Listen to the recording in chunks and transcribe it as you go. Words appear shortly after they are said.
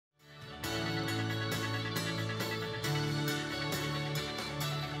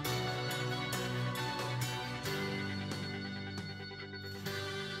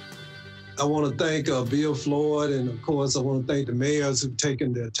I want to thank Bill Floyd, and of course, I want to thank the mayors who've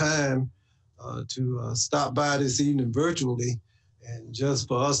taken their time to stop by this evening virtually, and just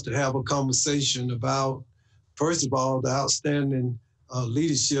for us to have a conversation about, first of all, the outstanding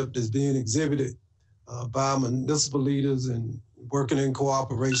leadership that's being exhibited by municipal leaders and working in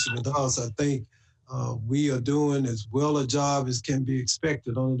cooperation with us. I think we are doing as well a job as can be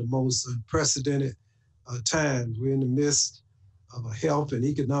expected under the most unprecedented times. We're in the midst of a health and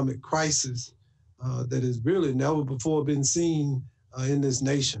economic crisis that has really never before been seen in this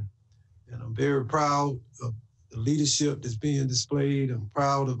nation. And I'm very proud of the leadership that's being displayed. I'm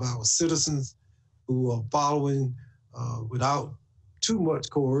proud of our citizens who are following without too much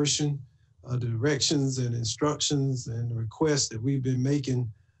coercion the directions and instructions and requests that we've been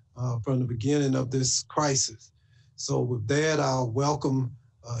making from the beginning of this crisis. So with that, I'll welcome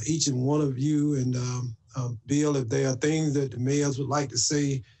each and one of you. And Bill, if there are things that the mayors would like to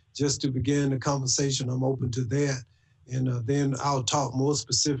say just to begin the conversation, I'm open to that. And then I'll talk more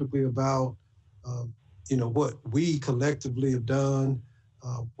specifically about, what we collectively have done,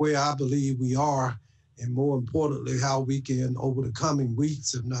 where I believe we are, and more importantly, how we can, over the coming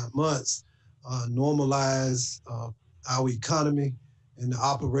weeks, if not months, normalize our economy and the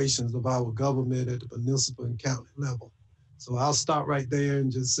operations of our government at the municipal and county level. So I'll stop right there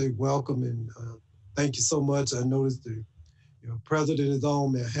and just say welcome and thank you so much. I noticed the president is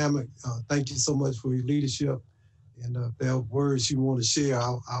on, Mayor Hammock. Thank you so much for your leadership. And if there are words you want to share,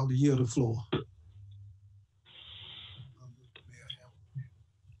 I'll yield the floor.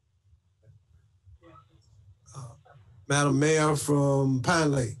 Madam Mayor from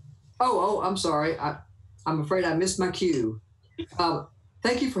Pine Lake. Oh, I'm sorry. I'm afraid I missed my cue.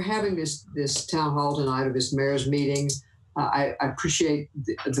 Thank you for having this town hall tonight, or this mayor's meeting. I appreciate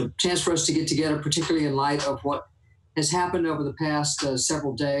the chance for us to get together, particularly in light of what has happened over the past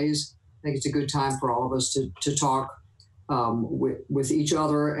several days. I think it's a good time for all of us to talk with each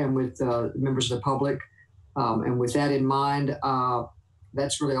other and with members of the public. And with that in mind,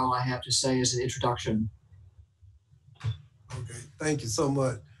 that's really all I have to say as an introduction. Okay, thank you so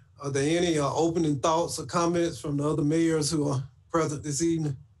much. Are there any opening thoughts or comments from the other mayors who are present this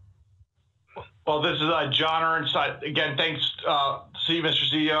evening? Well, this is John Ernst. Again, thanks to you,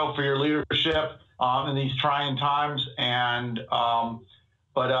 Mr. CEO, for your leadership in these trying times. And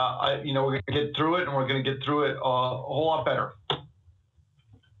we're going to get through it, and we're going to get through it a whole lot better.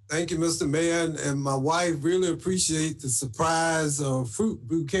 Thank you, Mr. Mayor. And my wife really appreciates the surprise fruit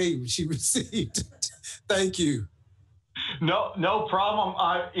bouquet she received. Thank you. No problem.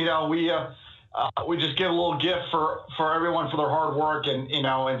 We just give a little gift for everyone for their hard work, and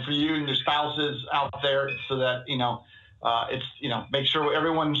and for you and your spouses out there, so that it's make sure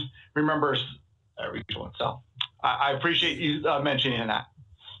everyone remembers everyone. So I appreciate you mentioning that.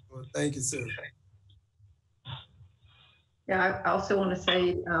 Well, thank you, sir. Yeah, I also want to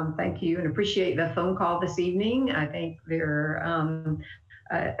say thank you and appreciate the phone call this evening. I think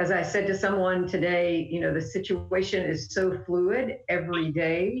as I said to someone today, the situation is so fluid every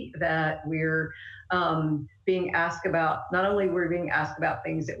day that we're being asked about, not only we're being asked about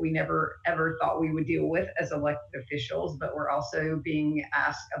things that we never ever thought we would deal with as elected officials, but we're also being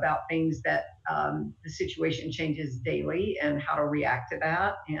asked about things that the situation changes daily and how to react to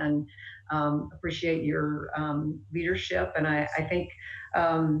that. And appreciate your leadership. And I think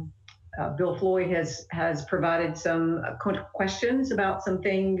Bill Floyd has provided some questions about some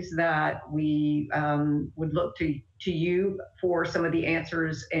things that we would look to you for some of the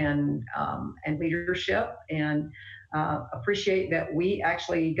answers and leadership, and appreciate that we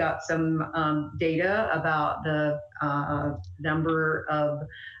actually got some data about the number of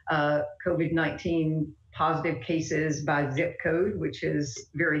COVID-19 positive cases by zip code, which is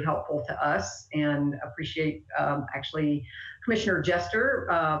very helpful to us, and appreciate actually Commissioner Jester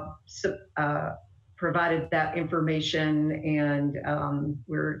provided that information, and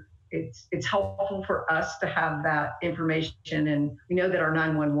it's helpful for us to have that information. And we know that our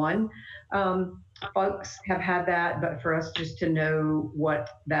 911 folks have had that, but for us just to know what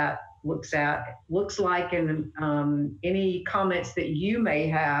that looks like, and any comments that you may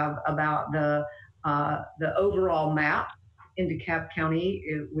have about the overall map in DeKalb County,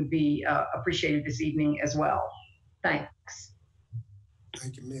 it would be appreciated this evening as well. Thanks.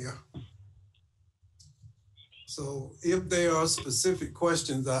 Thank you, Mayor. So if there are specific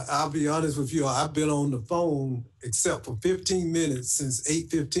questions, I'll be honest with you, I've been on the phone except for 15 minutes since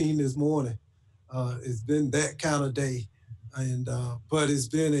 8:15 this morning. It's been that kind of day, and but it's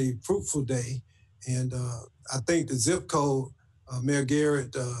been a fruitful day. And I think the zip code, Mayor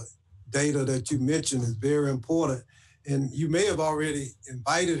Garrett, data that you mentioned is very important. And you may have already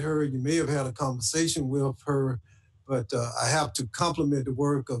invited her, you may have had a conversation with her, but I have to compliment the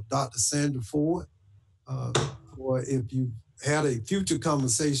work of Dr. Sandra Ford. Or if you had a future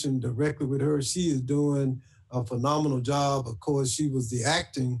conversation directly with her, she is doing a phenomenal job. Of course, she was the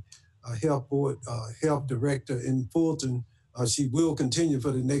acting health director in Fulton. She will continue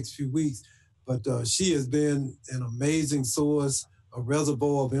for the next few weeks, but she has been an amazing source, a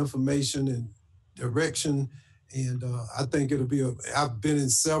reservoir of information and direction. And I think I've been in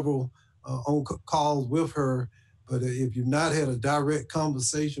several calls with her, but if you've not had a direct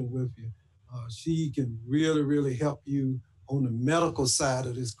conversation with you, she can really, really help you on the medical side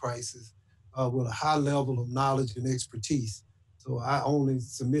of this crisis with a high level of knowledge and expertise. So I only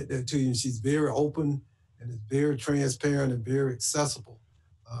submit that to you, and she's very open and is very transparent and very accessible.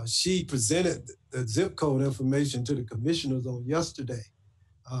 She presented the zip code information to the commissioners on yesterday,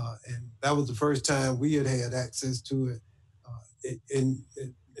 and that was the first time we had access to it.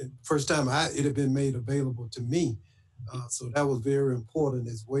 First time it had been made available to me. So that was very important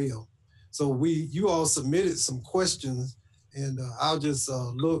as well. So you all submitted some questions, and I'll just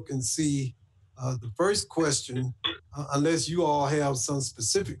look and see the first question, unless you all have some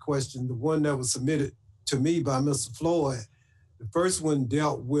specific question, the one that was submitted to me by Mr. Floyd, the first one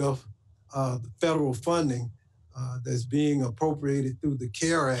dealt with the federal funding that's being appropriated through the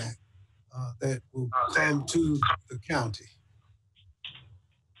CARE Act that will come to the county.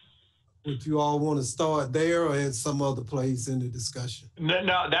 Would you all want to start there or at some other place in the discussion?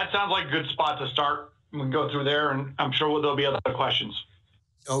 No, that sounds like a good spot to start. We can go through there, and I'm sure there'll be other questions.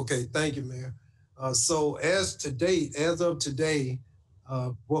 Okay, thank you, Mayor. So as of today,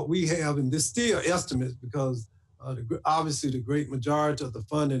 what we have, and this still estimates because obviously the great majority of the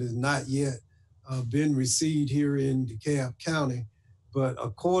funding has not yet been received here in DeKalb County, but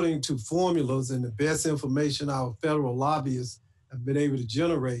according to formulas and the best information our federal lobbyists have been able to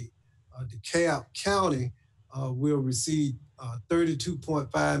generate, DeKalb County will receive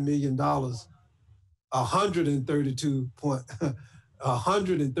 $32.5 million,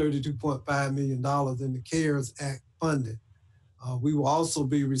 $132.5 million in the CARES Act funding. We will also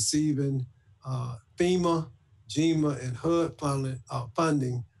be receiving FEMA, GEMA, and HUD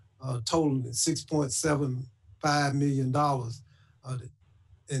funding totaling $6.75 million.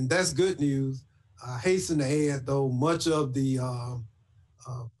 And that's good news. I hasten to add, though, much of the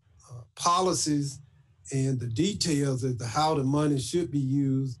policies and the details as to how the money should be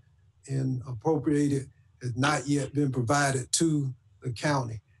used and appropriated has not yet been provided to the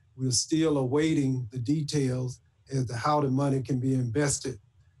county. We're still awaiting the details as to how the money can be invested,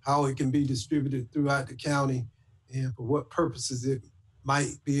 how it can be distributed throughout the county, and for what purposes it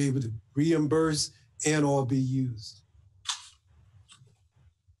might be able to reimburse and or be used.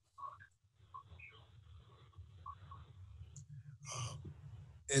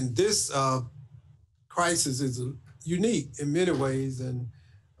 And this crisis is unique in many ways, and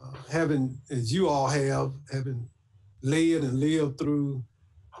having, as you all have, having led and lived through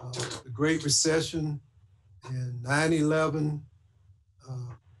the Great Recession and 9/11,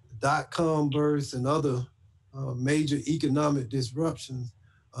 the dot-com burst, and other major economic disruptions,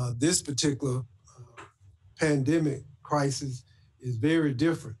 this particular pandemic crisis is very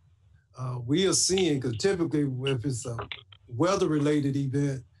different. We are seeing, because typically if it's a weather-related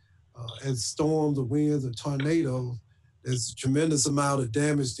event, as storms or winds or tornadoes, there's a tremendous amount of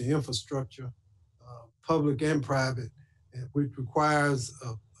damage to infrastructure, public and private, which requires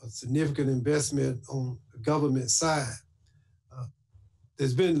a significant investment on the government side.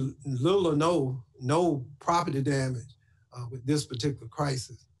 There's been little or no property damage with this particular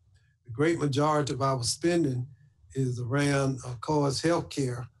crisis. The great majority of our spending is around, of course,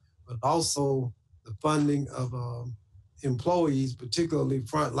 healthcare, but also the funding of employees, particularly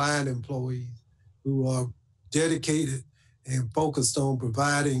frontline employees who are dedicated and focused on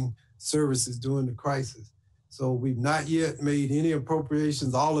providing services during the crisis. So we've not yet made any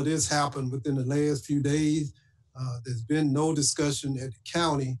appropriations. All of this happened within the last few days. There's been no discussion at the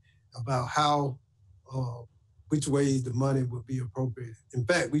county about how, which ways the money would be appropriated. In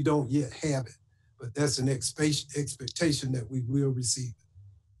fact, we don't yet have it, but that's an expectation that we will receive it.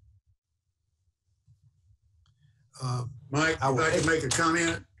 Mike, if I can make a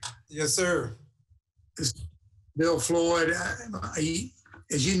comment. Yes, sir. Bill Floyd,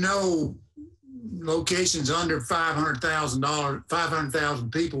 as you know, locations under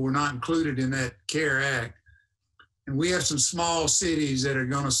 $500,000 people were not included in that CARE Act. And we have some small cities that are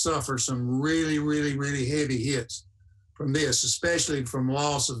going to suffer some really, really, really heavy hits from this, especially from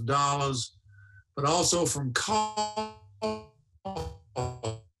loss of dollars, but also from cost.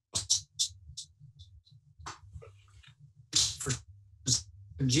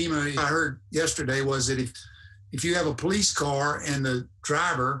 Jima, I heard yesterday was that if you have a police car and the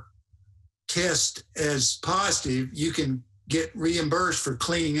driver tests as positive, you can get reimbursed for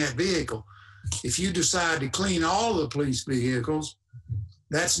cleaning that vehicle. If you decide to clean all the police vehicles,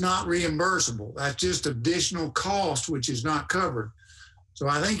 that's not reimbursable. That's just additional cost, which is not covered. So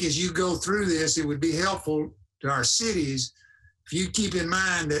I think as you go through this, it would be helpful to our cities if you keep in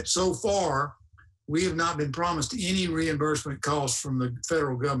mind that so far, we have not been promised any reimbursement costs from the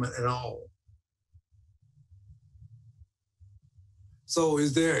federal government at all. So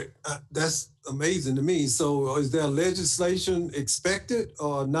is there, that's amazing to me. So is there legislation expected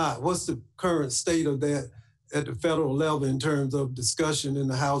or not? What's the current state of that at the federal level in terms of discussion in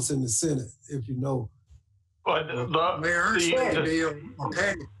the House and the Senate, if you know? But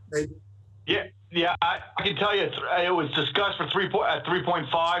yeah, I can tell you it was discussed for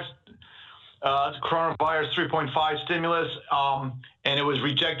 3.5. Coronavirus 3.5 stimulus, and it was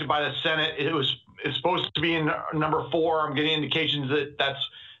rejected by the Senate. It's supposed to be in number 4. I'm getting indications that that's,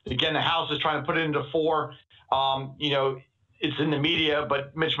 again, the House is trying to put it into 4. You know, it's in the media,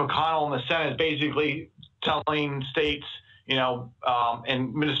 but Mitch McConnell in the Senate is basically telling states, you know,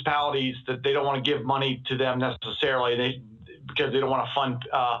 and municipalities that they don't want to give money to them necessarily, because they don't want to fund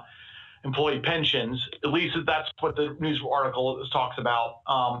employee pensions. At least that's what the news article talks about.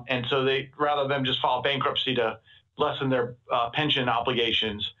 And so they, rather than just file bankruptcy to lessen their pension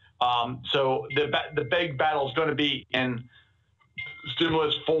obligations. So the big battle is going to be in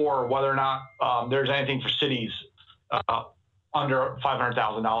stimulus for whether or not there's anything for cities under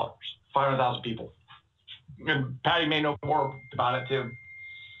 $500,000, 500,000 people. And Patty may know more about it too.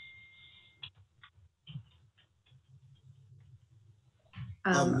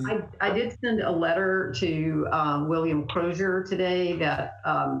 I did send a letter to William Crozier today that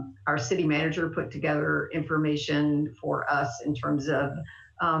our city manager put together information for us in terms of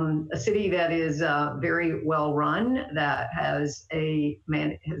a city that is very well run, that has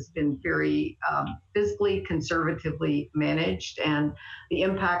been very fiscally conservatively managed, and the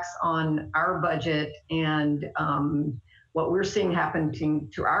impacts on our budget and what we're seeing happen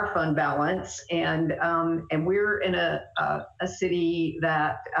to our fund balance, and we're in a city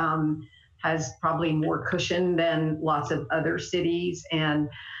that has probably more cushion than lots of other cities. And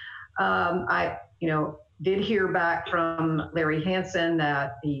I did hear back from Larry Hansen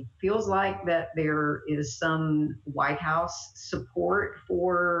that he feels like that there is some White House support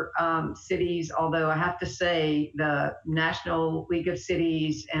for cities, although I have to say the National League of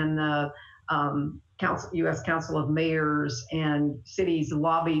Cities and the U.S. Council of Mayors and Cities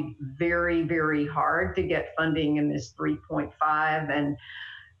lobbied very, very hard to get funding in this 3.5. And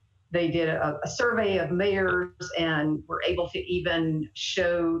they did a survey of mayors and were able to even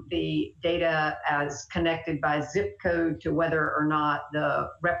show the data as connected by zip code to whether or not the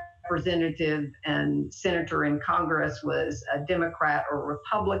representative and senator in Congress was a Democrat or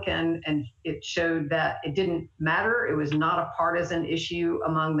Republican, and it showed that it didn't matter. It was not a partisan issue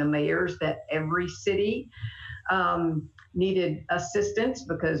among the mayors, that every city needed assistance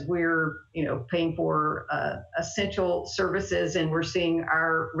because we're, paying for essential services, and we're seeing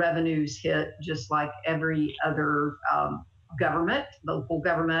our revenues hit just like every other government, local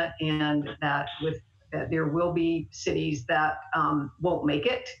government, and that there will be cities that won't make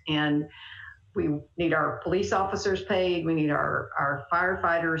it. And we need our police officers paid. We need our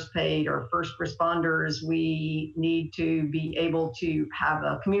firefighters paid, our first responders. We need to be able to have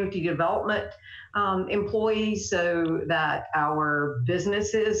a community development employees so that our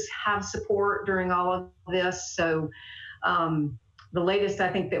businesses have support during all of this. So the latest I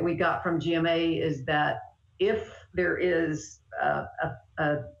think that we got from GMA is that if there is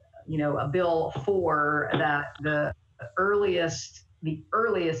a bill for that, the earliest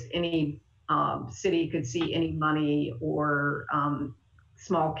any city could see any money, or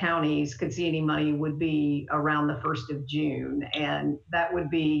small counties could see any money, would be around the 1st of June. And that would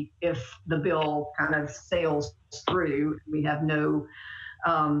be if the bill kind of sails through. We have no,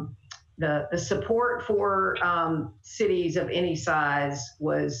 the support for cities of any size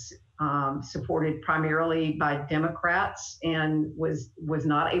was supported primarily by Democrats and was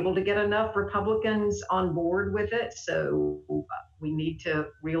not able to get enough Republicans on board with it. So we need to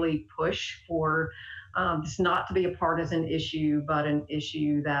really push for this not to be a partisan issue, but an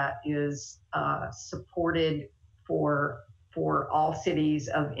issue that is supported for all cities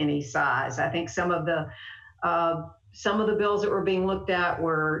of any size. I think some of the bills that were being looked at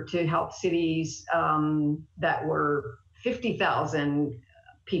were to help cities that were 50,000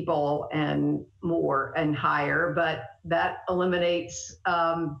 people and more and higher, but that eliminates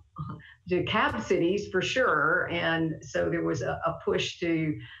DeKalb cities for sure. And so there was a push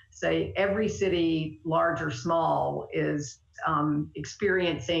to say every city, large or small, is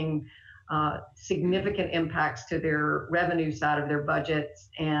experiencing significant impacts to their revenue side of their budgets,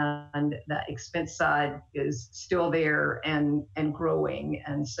 and that expense side is still there and growing.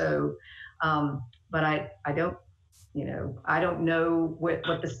 And so, but I don't, I don't know what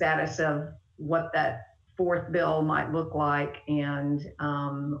the status of what that fourth bill might look like, and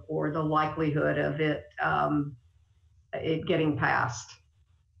or the likelihood of it getting passed.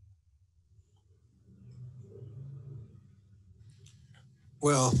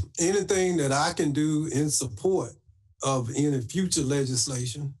 Well, anything that I can do in support of any future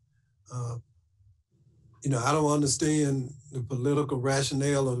legislation, I don't understand the political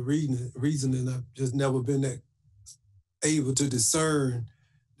rationale or the reasoning. I've just never been able to discern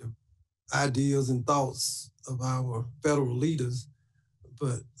the ideas and thoughts of our federal leaders.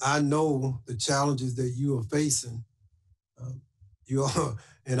 But I know the challenges that you are facing.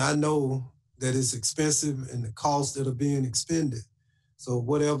 And I know that it's expensive and the costs that are being expended. So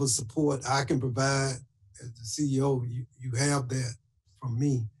whatever support I can provide as the CEO, you have that from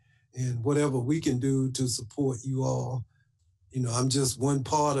me. And whatever we can do to support you all, I'm just one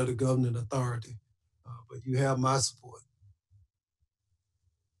part of the governing authority, but you have my support.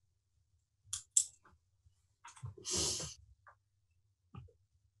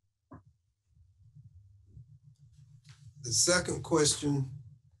 The second question.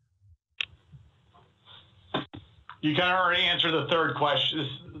 You kind of already answered the third question,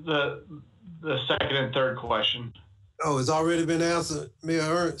 the second and third question. Oh, it's already been answered, Mayor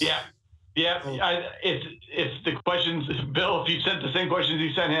Ernst? Yeah. Oh. If the questions, Bill, if you sent the same questions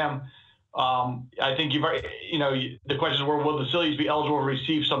you sent him, I think you've already, the questions were, will the facilities be eligible to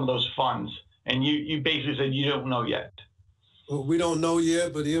receive some of those funds? And you basically said you don't know yet. Well, we don't know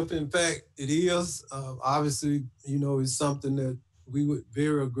yet, but if in fact it is, obviously, it's something that we would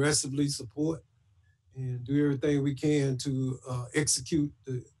very aggressively support and do everything we can to execute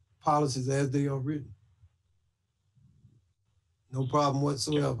the policies as they are written. No problem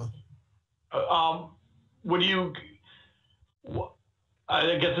whatsoever. I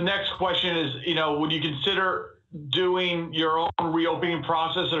guess the next question is, would you consider doing your own reopening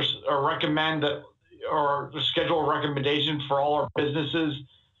process or recommend that, or schedule a recommendation for all our businesses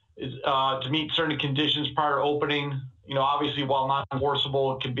to meet certain conditions prior to opening? Obviously, while not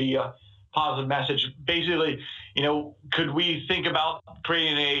enforceable, it can be a positive message. Basically, could we think about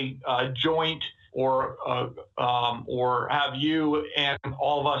creating a joint or have you and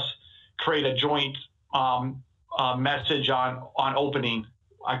all of us create a joint message on opening?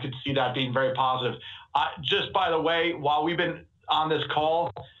 I could see that being very positive. Just by the way, while we've been on this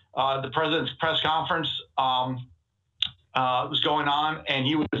call, the president's press conference was going on, and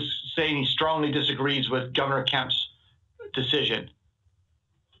he was saying he strongly disagrees with Governor Kemp's decision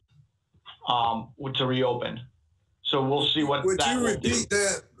to reopen. So we'll see what would that you will repeat do.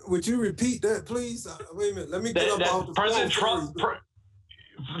 that? Would you repeat that, please? Wait a minute. Let me get up off the President phone.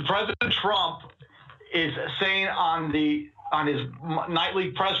 President Trump is saying on his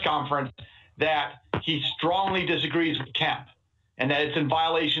nightly press conference that he strongly disagrees with Kemp and that it's in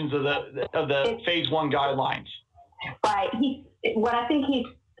violations of the phase 1 guidelines. Right. What I think he's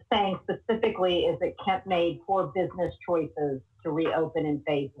saying specifically is that Kemp made poor business choices to reopen in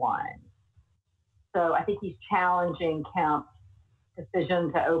phase 1. So I think he's challenging Kemp's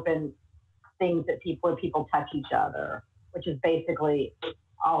decision to open things where people touch each other, which is basically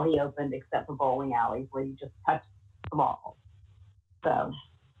all he opened except for bowling alleys where you just touch the balls. So,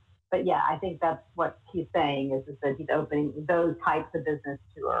 but yeah, I think that's what he's saying is that he's opening those types of business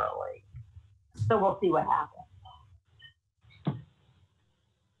too early. So we'll see what happens.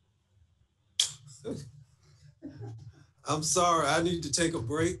 I'm sorry, I need to take a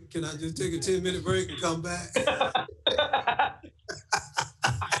break. Can I just take a 10-minute break and come back? This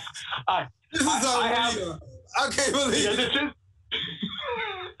is unreal. I can't believe it.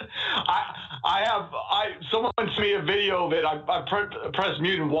 Someone sent me a video of it. I pressed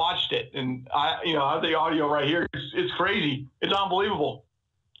mute and watched it, and I have the audio right here. It's crazy. It's unbelievable.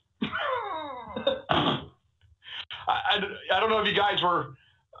 I don't know if you guys were,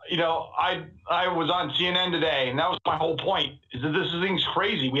 I was on CNN today, and that was my whole point, is that this thing's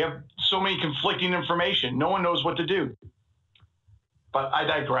crazy. We have so many conflicting information. No one knows what to do. But I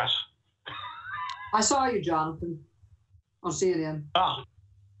digress. I saw you, Jonathan, on CNN. Oh,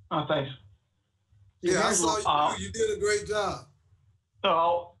 thanks. Yeah, I saw you. You did a great job.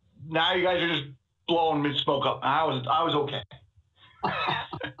 So now you guys are just blowing me smoke up. I was okay.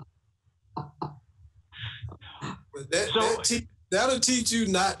 That'll teach you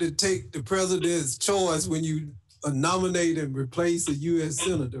not to take the president's choice when you nominate and replace a U.S.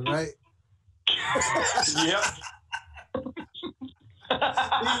 senator, right? Yep.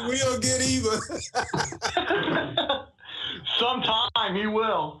 He will get even. Sometime he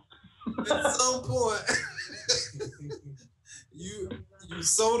will. At some point. You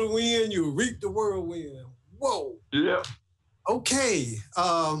sow the wind, you reap the whirlwind. Whoa. Yep. Okay.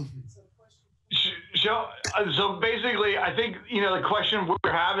 So basically, I think, the question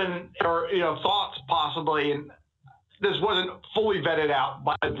we're having, or, thoughts possibly, and this wasn't fully vetted out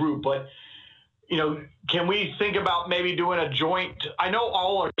by the group, but, can we think about maybe doing a joint? I know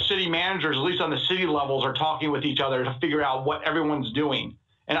all our city managers, at least on the city levels, are talking with each other to figure out what everyone's doing.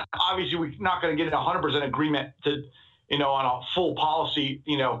 And obviously, we're not going to get 100% agreement to, on a full policy,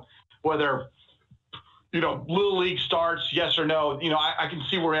 whether, Little League starts, yes or no. I can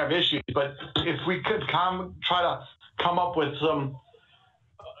see where we have issues, but if we could try to come up with some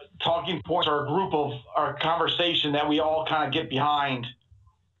talking points or a group of our conversation that we all kind of get behind,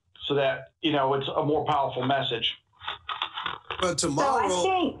 so that, it's a more powerful message. But tomorrow. So I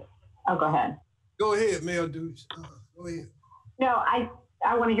think. Oh, go ahead. Go ahead, Mayor Deuce. Go ahead. No, I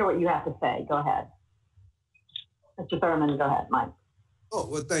want to hear what you have to say. Go ahead, Mr. Thurmond. Go ahead, Mike. Oh,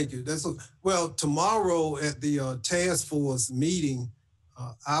 well, thank you. Tomorrow at the task force meeting,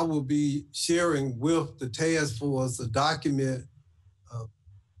 I will be sharing with the task force a document,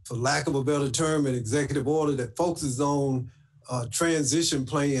 for lack of a better term, an executive order that focuses on transition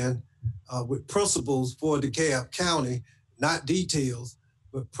plan with principles for DeKalb County, not details,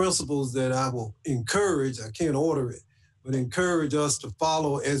 but principles that I will encourage, I can't order it, but encourage us to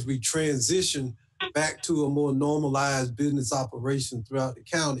follow as we transition back to a more normalized business operation throughout the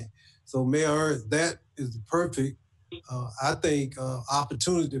county. So Mayor, that is the perfect, I think,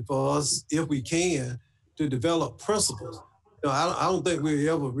 opportunity for us, if we can, to develop principles. I don't think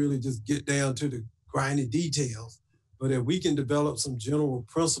we'll ever really just get down to the grimy details, but if we can develop some general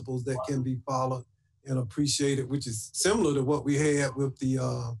principles that can be followed and appreciated, which is similar to what we had with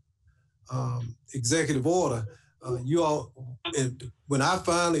the executive order. You all, and when I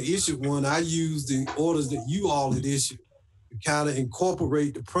finally issued one, I used the orders that you all had issued to kind of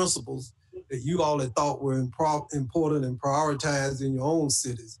incorporate the principles that you all had thought were important and prioritized in your own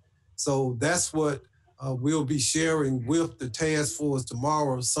cities. So that's what we'll be sharing with the task force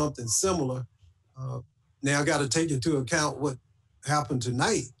tomorrow, something similar. Now I got to take into account what happened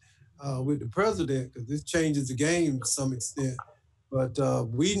tonight with the president, because this changes the game to some extent. But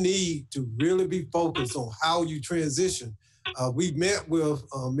we need to really be focused on how you transition. We met with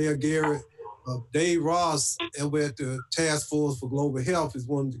Mayor Garrett, Dave Ross, over at the Task Force for Global Health, is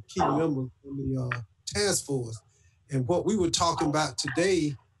one of the key members in the task force. And what we were talking about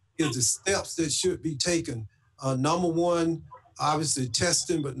today is the steps that should be taken. Number one, obviously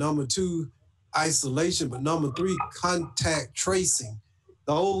testing, but number two, isolation, but number three, contact tracing.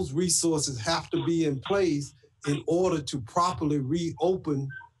 Those resources have to be in place in order to properly reopen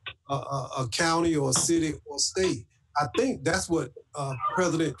a county or a city or state. I think that's what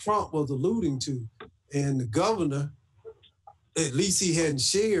President Trump was alluding to. And the governor, at least he hadn't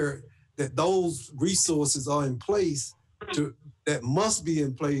shared that those resources are in place that must be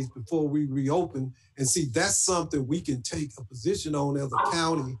in place before we reopen. And see, that's something we can take a position on as a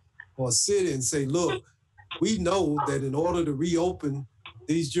county or a city and say, look, we know that in order to reopen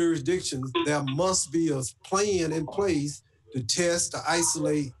these jurisdictions, there must be a plan in place to test, to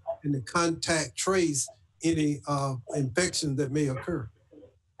isolate, and to contact trace any infections that may occur.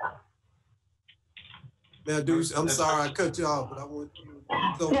 Now, Deuce, I'm sorry I cut you off, but I want you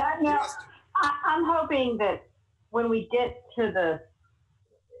to. Yeah, no, I'm hoping that when we get to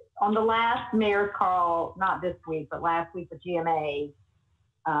on the last mayor's call, not this week, but last week with GMA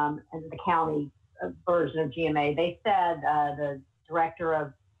and the county version of GMA, they said the director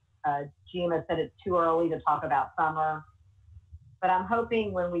of GMA said it's too early to talk about summer. But I'm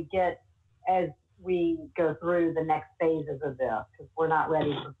hoping when we get, as we go through the next phases of this, because we're not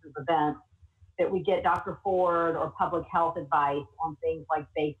ready for group events, that we get Dr. Ford or public health advice on things like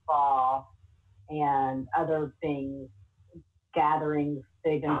baseball and other things, gatherings,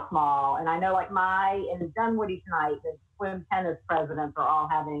 big and small. And I know like in Dunwoody tonight, the swim tennis presidents are all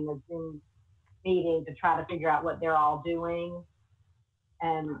having a Zoom meeting to try to figure out what they're all doing.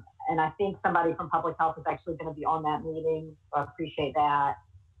 And I think somebody from public health is actually going to be on that meeting, so I appreciate that.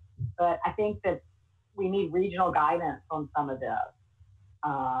 But I think that we need regional guidance on some of this,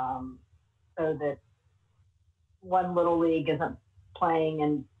 so that one little league isn't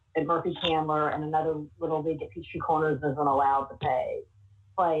playing at Murphy Candler and another little league at Peachtree Corners isn't allowed to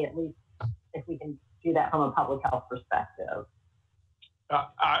play, at least if we can do that from a public health perspective.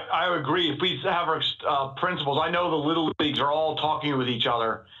 I agree. If we have our principals, I know the little leagues are all talking with each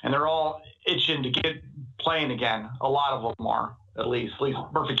other, and they're all itching to get playing again. A lot of them are, at least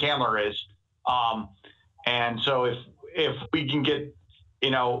Murphy Candler is. And so if we can get,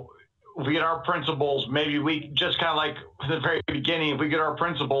 if we get our principals, maybe we just kind of like the very beginning, if we get our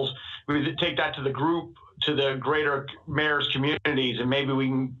principals, we take that to the group, to the greater mayor's communities, and maybe we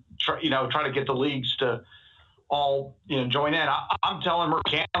can try to get the leagues to all join in. I'm telling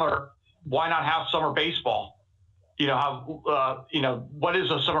Murphy Candler, why not have summer baseball? What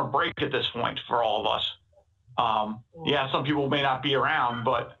is a summer break at this point for all of us? Yeah, some people may not be around,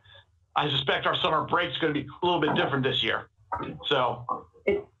 but I suspect our summer break is going to be a little bit different this year. So,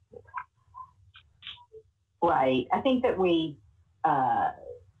 right. I think that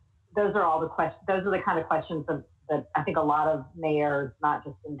those are all the questions. Those are the kind of questions that I think a lot of mayors, not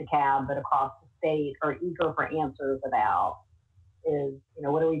just in DeKalb, but across the state, are eager for answers about. Is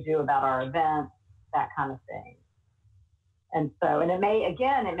what do we do about our events, that kind of thing. And so, and it may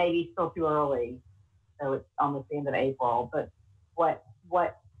be still too early, so it's almost the end of April. But what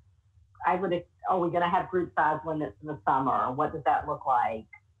are we going to have group size limits in the summer? What does that look like?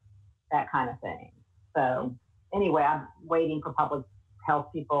 That kind of thing. So anyway, I'm waiting for public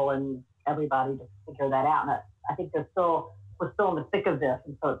health people and everybody to figure that out. And I think we're still in the thick of this,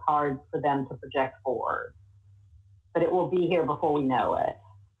 and so it's hard for them to project forward. But it will be here before we know it.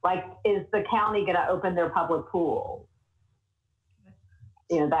 Like, is the county going to open their public pools?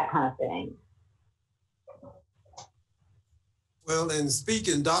 That kind of thing. Well, and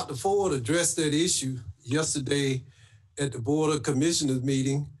speaking, Dr. Ford addressed that issue yesterday at the Board of Commissioners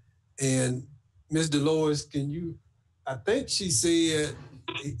meeting. And Ms. Dolores, I think she said,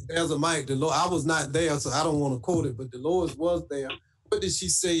 there's a mic, I was not there, so I don't want to quote it, but Dolores was there. What did she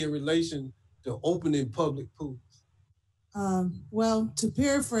say in relation to opening public pools? Well, to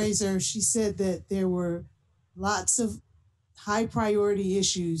paraphrase her, she said that there were lots of high priority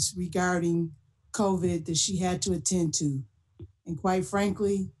issues regarding COVID that she had to attend to. And quite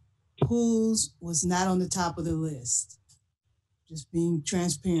frankly, pools was not on the top of the list. Just being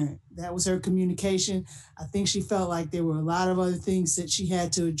transparent. That was her communication. I think she felt like there were a lot of other things that she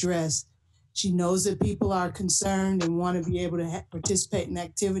had to address. She knows that people are concerned and want to be able to participate in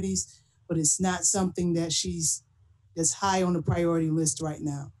activities, but it's not something that that's high on the priority list right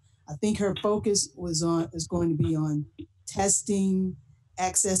now. I think her focus is going to be on testing,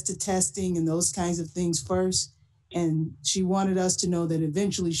 access to testing, and those kinds of things first. And she wanted us to know that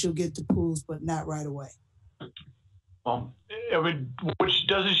eventually she'll get to pools, but not right away. Well, which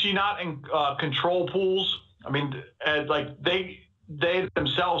doesn't she not control pools? I mean, like they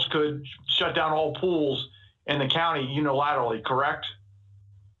themselves could shut down all pools in the county unilaterally, correct?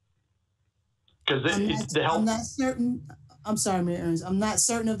 Because the health. I'm not certain. I'm sorry, Mayor Ernst. I'm not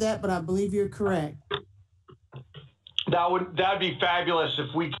certain of that, but I believe you're correct. That'd be fabulous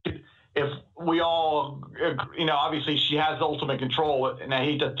if we all, obviously she has ultimate control, and I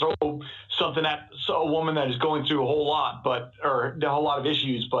hate to throw something at a woman that is going through a whole lot, or a whole lot of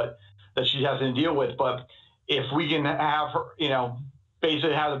issues, but that she has to deal with. But if we can have her,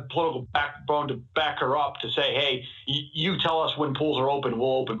 basically have the political backbone to back her up to say, hey, you tell us when pools are open,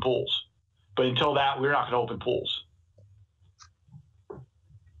 we'll open pools. But until that, we're not going to open pools.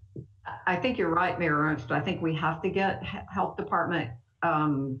 I think you're right, Mayor Ernst. I think we have to get health department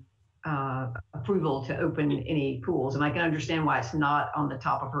approval to open any pools. And I can understand why it's not on the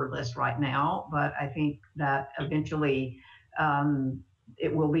top of her list right now, but I think that eventually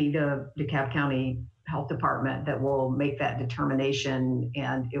it will be the DeKalb County Health Department that will make that determination,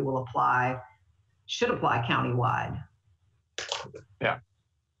 and it will should apply countywide. Yeah.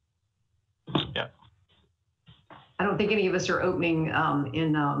 Yeah. I don't think any of us are opening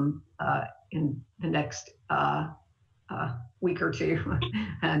in the next week or two.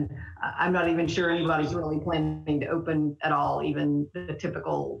 And I'm not even sure anybody's really planning to open at all, even the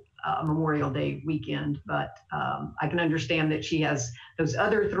typical Memorial Day weekend. But I can understand that she has those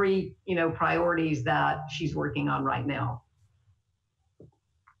other three, priorities that she's working on right now.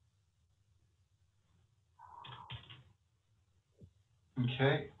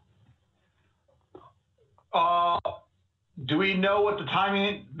 Okay. Do we know what the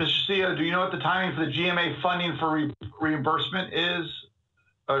timing, Mr. CEO, do you know what the timing for the GMA funding for reimbursement is?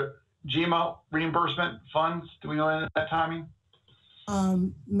 GMO reimbursement funds, do we know that timing?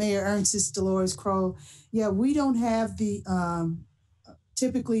 Mayor Ernst, it's Dolores Crow. Yeah, we don't have the,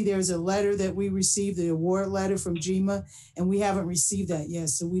 typically there's a letter that we received, the award letter from GMA, and we haven't received that yet.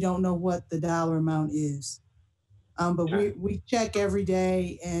 So we don't know what the dollar amount is. But we check every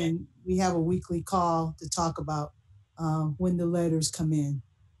day, and we have a weekly call to talk about when the letters come in.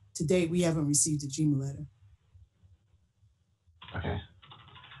 To date, we haven't received a GMA letter. Okay.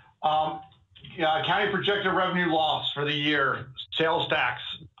 County projected revenue loss for the year, sales tax.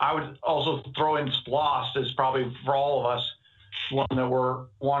 I would also throw in SPLOST as probably for all of us one that we're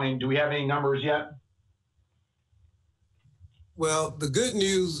wanting. Do we have any numbers yet? Well, the good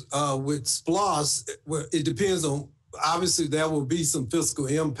news with SPLOST, it depends on, obviously there will be some fiscal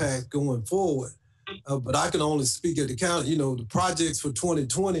impact going forward, but I can only speak at the county. The projects for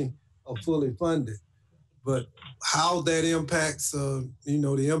 2020 are fully funded, but how that impacts,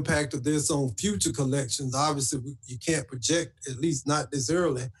 the impact of this on future collections, obviously you can't project, at least not this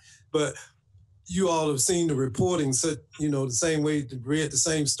early, but you all have seen the reporting, so, the same way, read the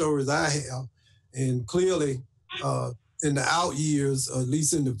same stories I have, and clearly, in the out years, or at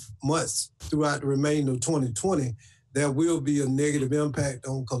least in the months throughout the remainder of 2020, there will be a negative impact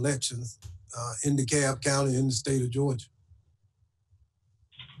on collections in DeKalb County, in the state of Georgia.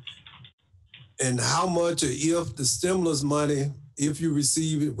 And how much, or if the stimulus money, if you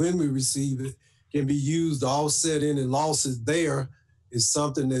receive it, when we receive it, can be used to offset any losses there is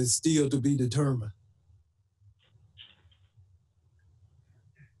something that's still to be determined.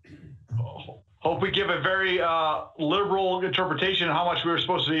 Hope we give a very liberal interpretation of how much we were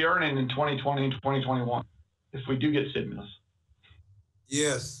supposed to be earning in 2020 and 2021 if we do get stimulus.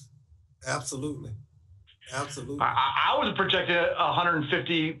 Yes, absolutely. Absolutely. I was projecting a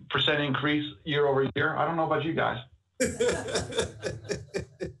 150% increase year over year. I don't know about you guys.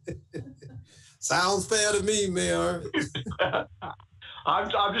 Sounds fair to me, Mayor.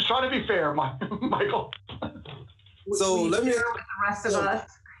 I'm just trying to be fair, Michael. So let me with the rest of us.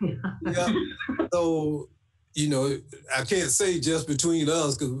 Yeah. So, I can't say just between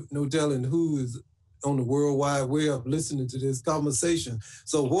us because no telling who is on the World Wide Web listening to this conversation.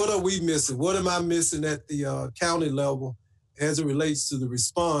 So what are we missing? What am I missing at the county level as it relates to the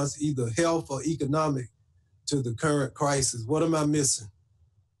response, either health or economic, to the current crisis? What am I missing?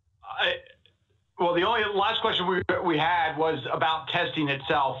 Well, the only last question we had was about testing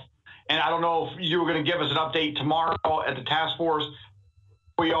itself. And I don't know if you were going to give us an update tomorrow at the task force.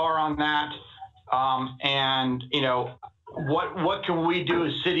 We are on that. What can we do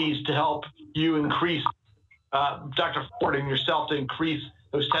as cities to help you increase, Dr. Ford and yourself, to increase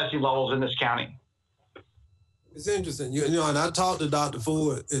those testing levels in this county? It's interesting, and I talk to Dr.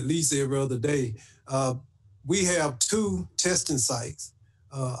 Ford at least every other day. We have 2 testing sites.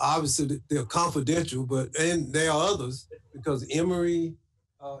 Obviously, they're confidential, and there are others because Emory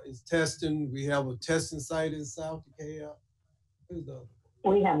is testing. We have a testing site in South DeKalb. Who's the other?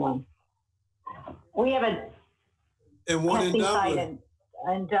 We have one. We have a testing site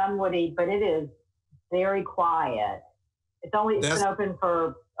in Dunwoody, but it is very quiet. It's been open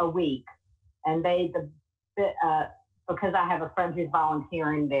for a week, and because I have a friend who's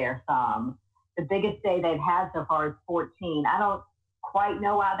volunteering there some, the biggest day they've had so far is 14. I don't quite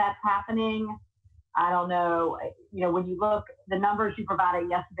know why that's happening. I don't know. When you look, the numbers you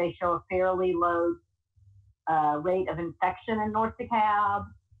provided yesterday show a fairly low rate of infection in North DeKalb.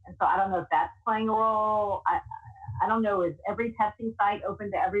 And so I don't know if that's playing a role. I don't know, is every testing site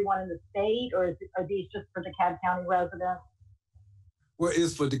open to everyone in the state, or are these just for DeKalb County residents? Well,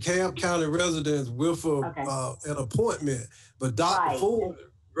 it's for DeKalb County residents with an appointment. But Dr. Ford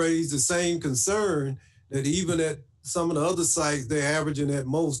raised the same concern that even at some of the other sites, they're averaging at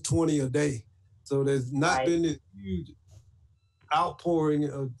most 20 a day. So there's not been this huge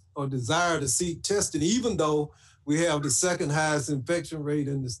outpouring or desire to seek testing, even though we have the second highest infection rate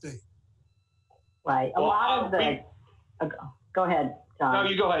in the state. Right. A lot of the... Go ahead, John. No,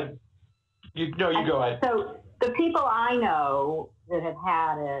 you go ahead. You go ahead. So the people I know that have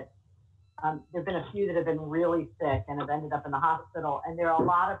had it, there have been a few that have been really sick and have ended up in the hospital. And there are a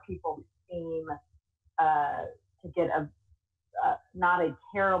lot of people who seem to get not a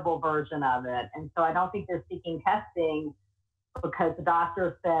terrible version of it. And so I don't think they're seeking testing because the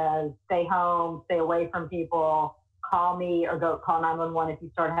doctor says, stay home, stay away from people, call me or go call 911 if you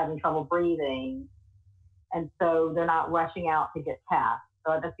start having trouble breathing. And so they're not rushing out to get tests.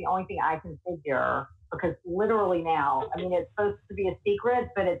 So that's the only thing I can figure, because literally now, it's supposed to be a secret,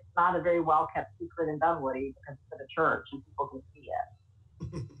 but it's not a very well-kept secret in Dunwoody because it's at a church and people can see it.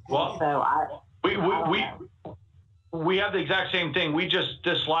 Well, so we have the exact same thing. We just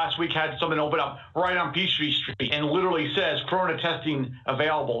this last week had something open up right on Peachtree Street and literally says corona testing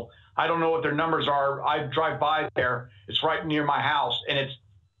available. I don't know what their numbers are. I drive by there. It's right near my house, and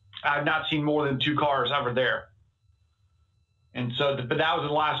I've not seen more than 2 cars ever there. And so, but that was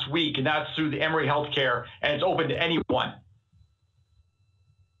the last week, and that's through the Emory Healthcare, and it's open to anyone.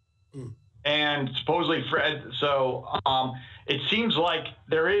 And supposedly, Fred, so it seems like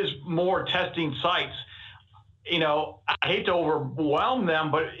there is more testing sites. You know, I hate to overwhelm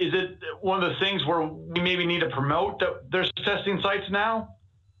them, but is it one of the things where we maybe need to promote that there's testing sites now?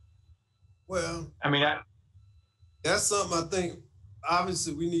 Well, I mean, that's something I think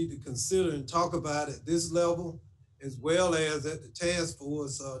obviously we need to consider and talk about at this level, as well as at the task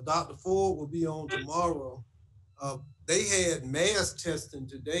force. Dr. Ford will be on tomorrow. They had mass testing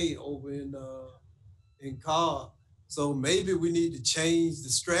today over in DeKalb, so maybe we need to change the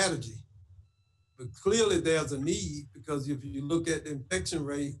strategy. But clearly there's a need, because if you look at the infection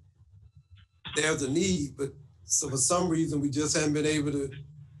rate, there's a need. But so for some reason, we just haven't been able to,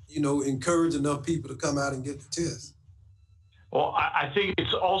 you know, encourage enough people to come out and get the test. Well, I think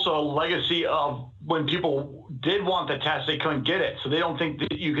it's also a legacy of when people did want the test, they couldn't get it. So they don't think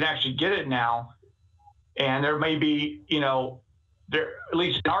that you can actually get it now. And there may be, you know, there, at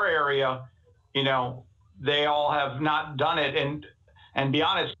least in our area, you know, they all have not done it. And be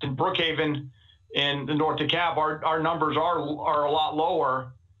honest, in Brookhaven, in the North DeKalb, our numbers are a lot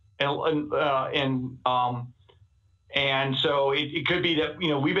lower. And so it could be that, you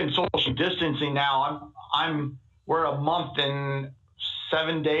know, we've been social distancing now. We're a month and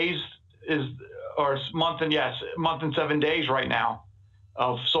 7 days month and 7 days right now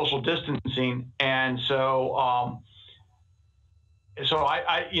of social distancing. And so, I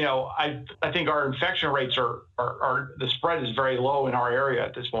think our infection rates are the spread is very low in our area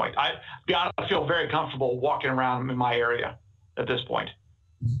at this point. I feel very comfortable walking around in my area at this point.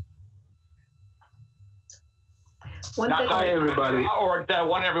 Hi, everybody. Or that I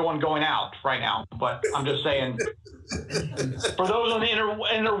want everyone going out right now, but I'm just saying, for those on the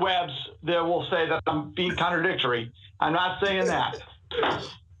interwebs that will say that I'm being contradictory, I'm not saying that.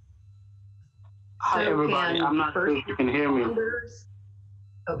 Hi, everybody. I'm not sure if you can hear me.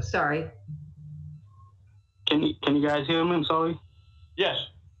 Oh, sorry. Can you guys hear me? I'm sorry. Yes.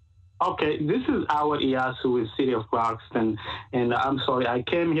 Okay, this is Howard Iyasu with City of Clarkston, and I'm sorry I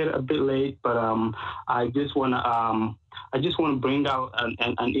came here a bit late, but I just want to bring out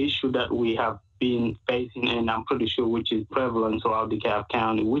an issue that we have been facing, and I'm pretty sure which is prevalent throughout DeKalb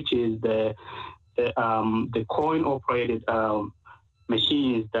County, which is the coin-operated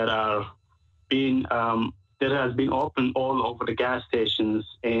machines that are being that has been opened all over the gas stations,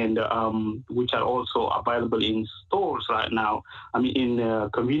 and which are also available in stores right now. I mean, in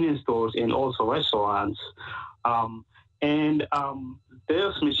convenience stores and also restaurants.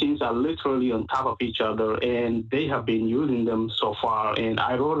 Those machines are literally on top of each other, and they have been using them so far. And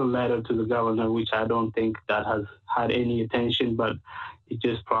I wrote a letter to the governor, which I don't think that has had any attention, but it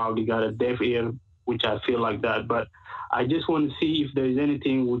just probably got a deaf ear, which I feel like that. But I just want to see if there's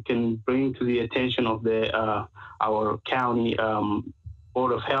anything we can bring to the attention of our county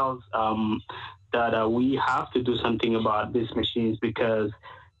Board of Health that we have to do something about these machines, because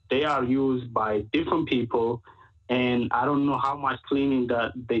they are used by different people, and I don't know how much cleaning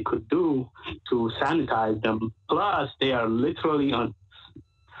that they could do to sanitize them. Plus, they are literally on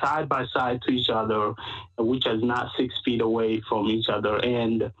side by side to each other, which is not 6 feet away from each other.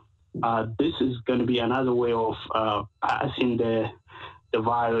 And this is going to be another way of passing the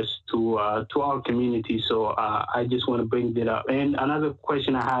virus to our community. So I just want to bring that up. And another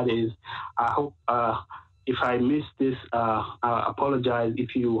question I had is, I hope if I missed this, I apologize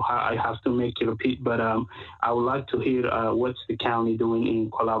if I have to make you repeat, but I would like to hear what's the county doing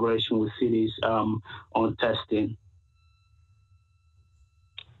in collaboration with cities on testing.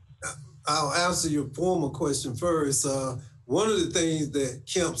 I'll answer your former question first. One of the things that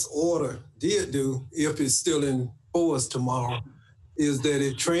Kemp's order did do, if it's still in force tomorrow, is that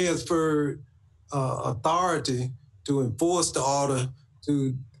it transferred authority to enforce the order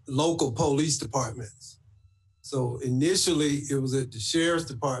to local police departments. So initially it was at the Sheriff's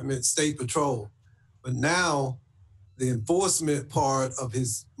Department, State Patrol, but now the enforcement part of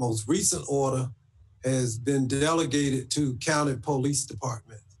his most recent order has been delegated to county police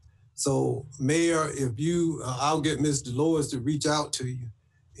departments. So, Mayor, if I'll get Ms. Dolores to reach out to you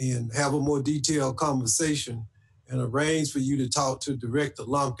and have a more detailed conversation and arrange for you to talk to Director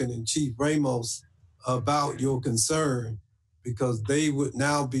Lumpkin and Chief Ramos about your concern, because they would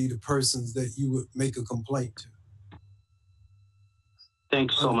now be the persons that you would make a complaint to.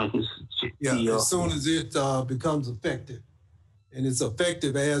 Thanks so much, Mr. Yeah, as soon as it becomes effective. And it's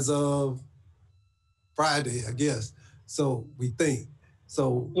effective as of Friday, I guess. So we think.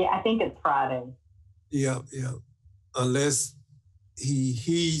 So yeah, I think it's Friday. Yeah. Unless he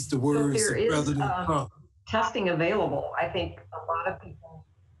heeds the words of President Trump. testing available. I think a lot of people,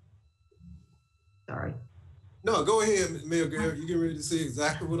 sorry. No, go ahead, Mayor Garrett. You get ready to say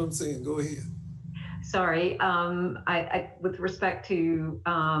exactly what I'm saying. Go ahead. Sorry, I with respect to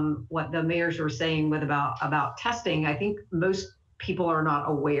what the mayors were saying about testing, I think most people are not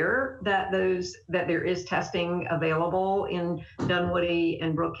aware that there is testing available in Dunwoody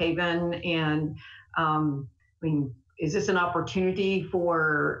and Brookhaven. And I mean, is this an opportunity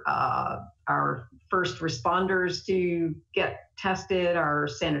for our first responders to get tested, our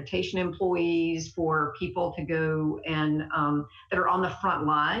sanitation employees, for people to go and that are on the front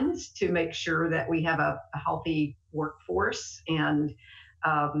lines to make sure that we have a healthy workforce? And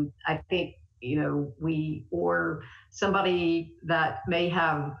I think, or somebody that may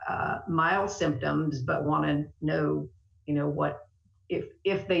have mild symptoms but want to know, what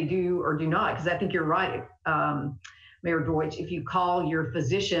if they do or do not, because I think you're right, Mayor Deutsch, if you call your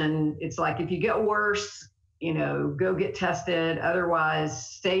physician, it's like, if you get worse, go get tested,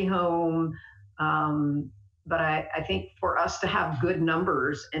 otherwise stay home. But I think for us to have good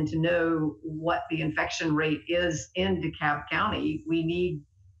numbers and to know what the infection rate is in DeKalb County, we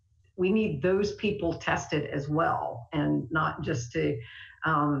need those people tested as well, and not just to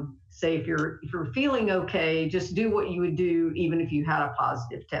say, if you're feeling okay, just do what you would do even if you had a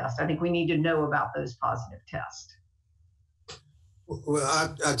positive test. I think we need to know about those positive tests.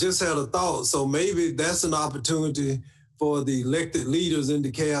 Well, I just had a thought. So maybe that's an opportunity for the elected leaders in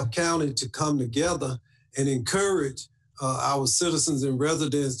DeKalb County to come together and encourage our citizens and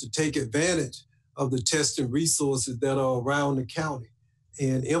residents to take advantage of the testing resources that are around the county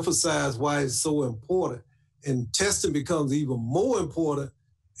and emphasize why it's so important. And testing becomes even more important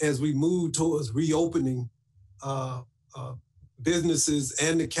as we move towards reopening businesses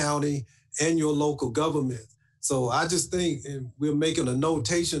and the county and your local government. So I just think, and we're making a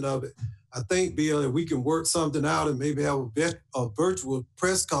notation of it, I think, Bill, if we can work something out and maybe have a virtual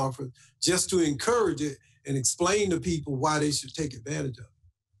press conference just to encourage it and explain to people why they should take advantage of it.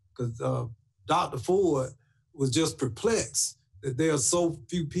 Because Dr. Ford was just perplexed that there are so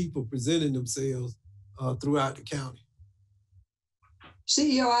few people presenting themselves throughout the county.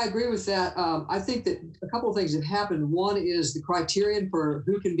 CEO, I agree with that. I think that a couple of things have happened. One is the criterion for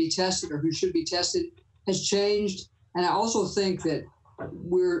who can be tested or who should be tested has changed. And I also think that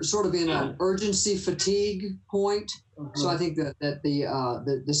we're sort of in an urgency fatigue point. So I think that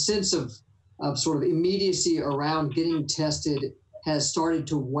the sense of sort of immediacy around getting tested has started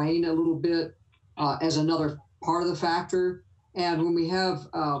to wane a little bit as another part of the factor. And when we have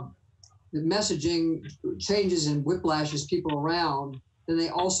the messaging changes and whiplashes people around, then they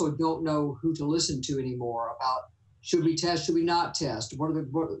also don't know who to listen to anymore about, should we test, should we not test? What are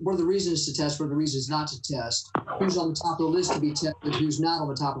the reasons to test? What are the reasons not to test? Who's on the top of the list to be tested? Who's not on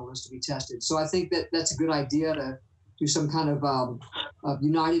the top of the list to be tested? So I think that that's a good idea to do some kind of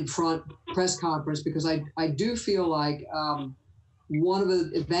united front press conference, because I do feel like one of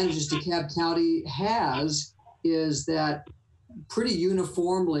the advantages DeKalb County has is that pretty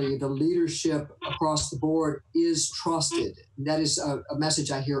uniformly the leadership across the board is trusted. That is a message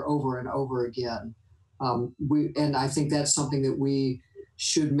I hear over and over again. And I think that's something that we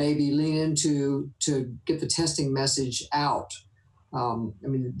should maybe lean into to get the testing message out. I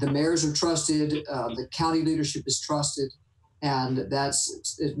mean, the mayors are trusted, the county leadership is trusted, and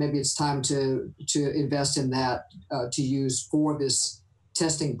maybe it's time to invest in that to use for this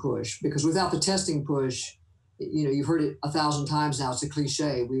testing push. Because without the testing push, you've heard it 1,000 times now, it's a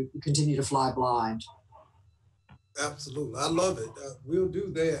cliche, we continue to fly blind. Absolutely, I love it. We'll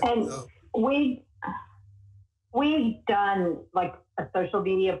do that. And we've done like a social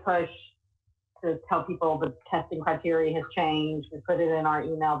media push to tell people the testing criteria has changed. We put it in our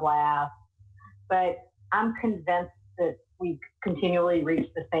email blast, but I'm convinced that we continually reach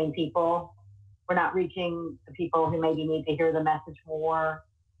the same people. We're not reaching the people who maybe need to hear the message more.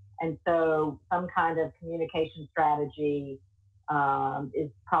 And so some kind of communication strategy is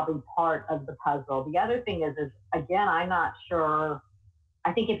probably part of the puzzle. The other thing is again, I'm not sure.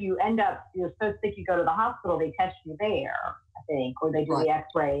 I think if you you're so sick you go to the hospital, they test you there, I think, or they do the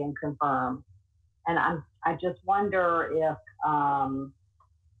x-ray and confirm. And I just wonder if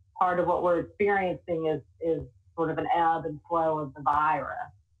part of what we're experiencing is sort of an ebb and flow of the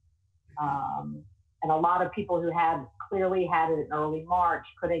virus. And a lot of people who clearly had it in early March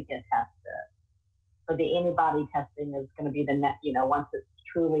couldn't get tested. So the antibody testing is going to be once it's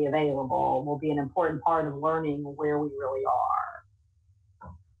truly available, will be an important part of learning where we really are.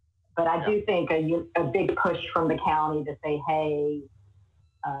 But I do think a big push from the county to say, hey,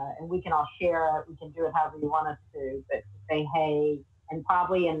 and we can all share it, we can do it however you want us to, but to say, hey, and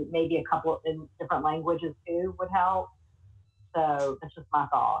probably in maybe a couple in different languages too would help. So that's just my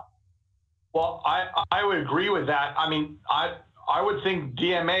thought. Well, I would agree with that. I mean, I would think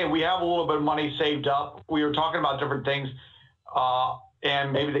DMA, we have a little bit of money saved up. We were talking about different things,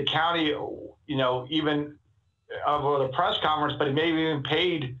 and maybe the county, you know, even over the press conference, but maybe even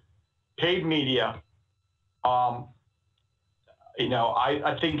paid media. You know,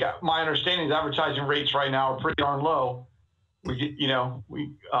 I think my understanding is advertising rates right now are pretty darn low. We, you know,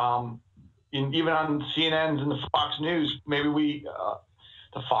 even on CNN's and the Fox News, maybe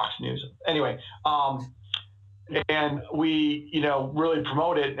the Fox News anyway, and we, you know, really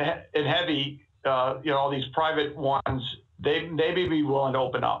promote it in heavy. You know, all these private ones, they may be willing to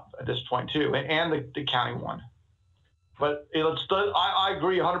open up at this point too, and the county one. But I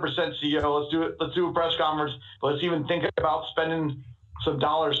agree 100%, CEO. Let's do it. Let's do a press conference. Let's even think about spending some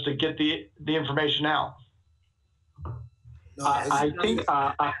dollars to get the information out. No, I think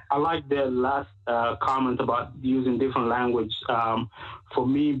I like the last comment about using different language. For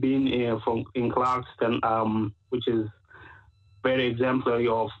me, being in Clarkston, which is very exemplary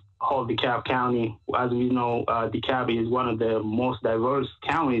of whole DeKalb County. As we know, DeKalb is one of the most diverse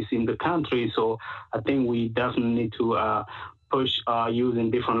counties in the country. So I think we definitely need to push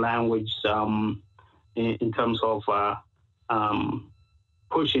using different language in terms of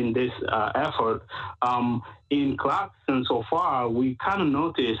pushing this effort. In Clarkston so far, we kind of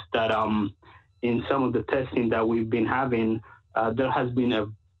noticed that in some of the testing that we've been having, there has been a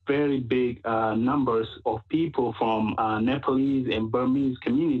very big numbers of people from Nepalese and Burmese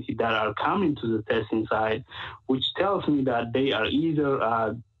community that are coming to the testing site, which tells me that they are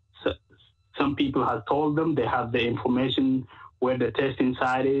either, some people have told them they have the information where the testing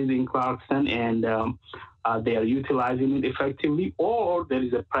site is in Clarkston and they are utilizing it effectively, or there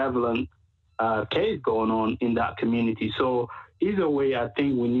is a prevalent case going on in that community. So either way, I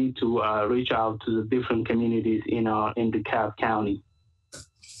think we need to reach out to the different communities in DeKalb County.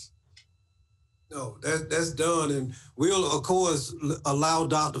 No, that's done. And we'll, of course, allow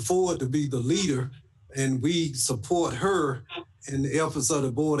Dr. Ford to be the leader, and we support her in the efforts of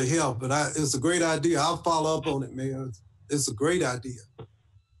the Board of Health. But it's a great idea. I'll follow up on it, Mayor. It's a great idea.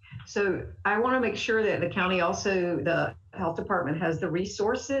 So I want to make sure that the county also, the health department has the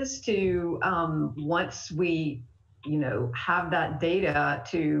resources to, once we, you know, have that data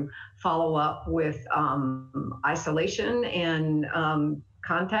to follow up with isolation and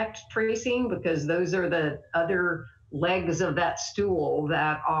contact tracing, because those are the other legs of that stool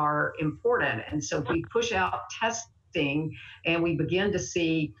that are important. And so if we push out testing and we begin to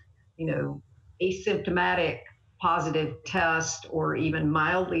see, you know, asymptomatic positive test or even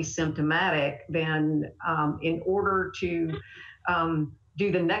mildly symptomatic, then in order to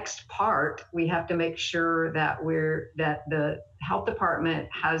do the next part, we have to make sure that the health department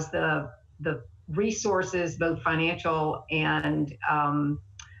has the resources, both financial and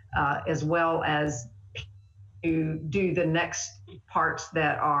as well as to do the next parts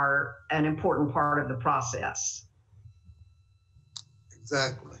that are an important part of the process.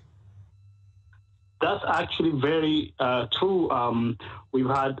 Exactly. That's actually very true. We've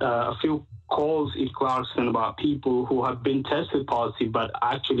had a few calls in Clarkston about people who have been tested positive but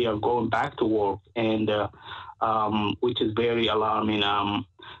actually are going back to work, and which is very alarming.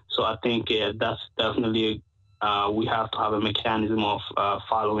 So I think that's definitely, we have to have a mechanism of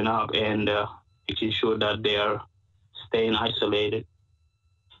following up and making sure that they are staying isolated.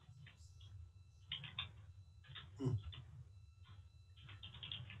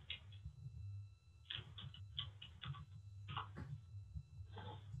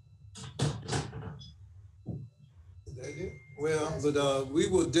 Well, but we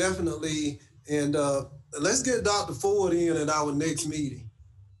will definitely, and let's get Dr. Ford in at our next meeting.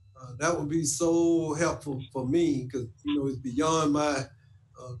 That would be so helpful for me because, you know, it's beyond my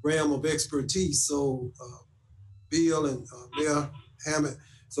realm of expertise. So Bill and Mayor Hammond.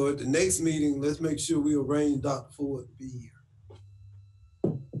 So at the next meeting, let's make sure we arrange Dr. Ford to be here.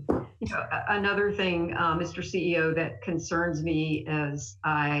 You know, another thing, Mr. CEO, that concerns me as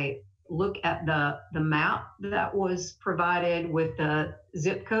I look at the map that was provided with the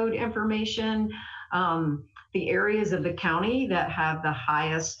zip code information, the areas of the county that have the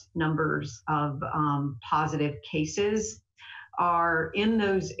highest numbers of positive cases are in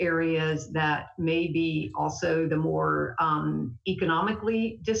those areas that may be also the more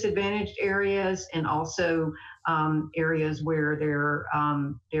economically disadvantaged areas, and also areas where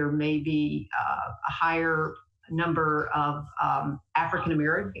there may be a higher number of African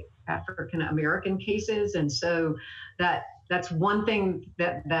American cases. And so that's one thing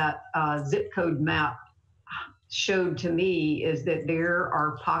that zip code map showed to me is that there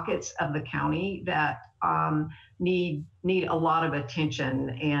are pockets of the county that need a lot of attention,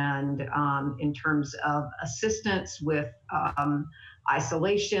 and in terms of assistance with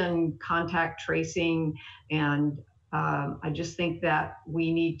isolation, contact tracing, and I just think that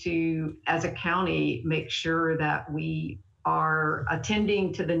we need to, as a county, make sure that we are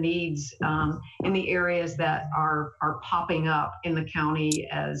attending to the needs in the areas that are popping up in the county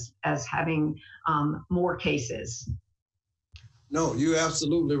as having more cases. No, you're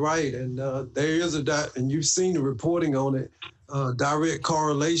absolutely right. And there is and you've seen the reporting on it, direct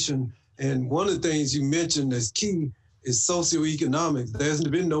correlation. And one of the things you mentioned as key is socioeconomics. There's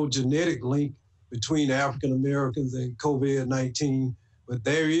been no genetic link between African Americans and COVID-19, but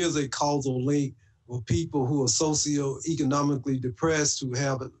there is a causal link with people who are socioeconomically depressed, who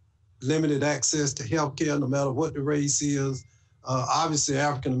have limited access to healthcare, no matter what the race is. Obviously,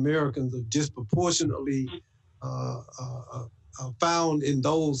 African Americans are disproportionately found in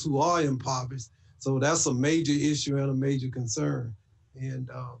those who are impoverished. So that's a major issue and a major concern. And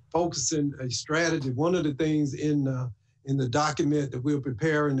focusing a strategy, one of the things in the document that we're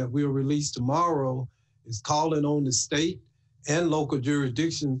preparing that we'll release tomorrow is calling on the state and local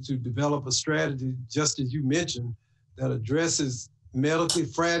jurisdictions to develop a strategy, just as you mentioned, that addresses medically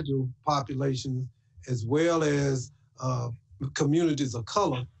fragile populations as well as communities of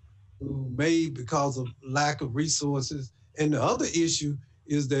color who may, because of lack of resources. And the other issue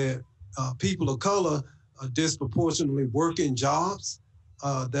is that people of color are disproportionately working jobs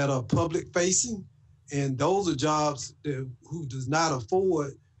that are public facing. And those are jobs who does not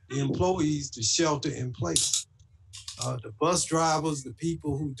afford the employees to shelter in place. The bus drivers, the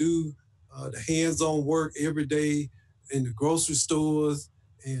people who do the hands-on work every day in the grocery stores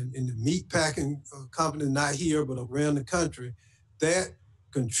and in the meat packing company, not here, but around the country, that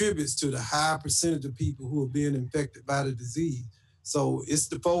contributes to the high percentage of people who are being infected by the disease. So it's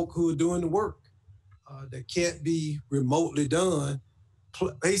the folk who are doing the work that can't be remotely done,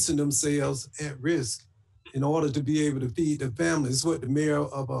 placing themselves at risk in order to be able to feed their families. It's what the mayor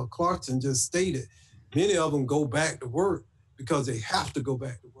of Clarkson just stated. Many of them go back to work because they have to go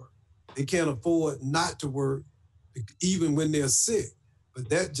back to work. They can't afford not to work even when they're sick, but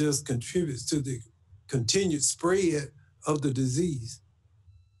that just contributes to the continued spread of the disease.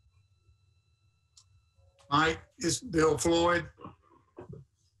 Mike, it's Bill Floyd.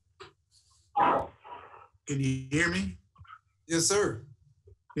 Can you hear me? Yes, sir.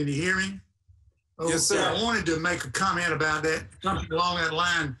 Can you hear me? Okay. Yes, sir. I wanted to make a comment about that, something along that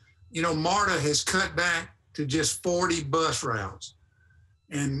line. You know, MARTA has cut back to just 40 bus routes.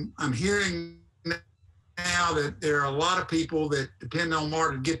 And I'm hearing now that there are a lot of people that depend on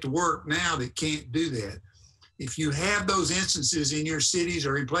MARTA to get to work now that can't do that. If you have those instances in your cities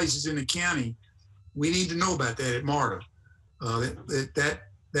or in places in the county, we need to know about that at MARTA.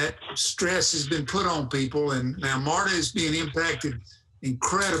 That stress has been put on people, and now MARTA is being impacted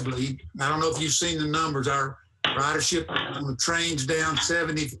incredibly. I don't know if you've seen the numbers. Our ridership on the trains down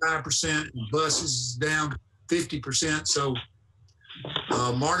 75%, and buses is down 50%. So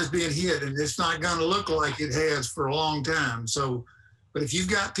MARTA's being hit, and it's not going to look like it has for a long time. So, but if you've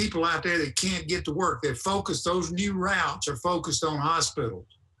got people out there that can't get to work, they're focused, those new routes are focused on hospitals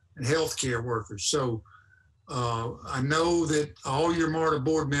and healthcare workers. So I know that all your MARTA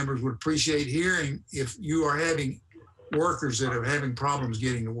board members would appreciate hearing if you are having workers that are having problems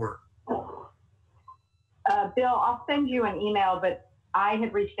getting to work. Bill, I'll send you an email, but I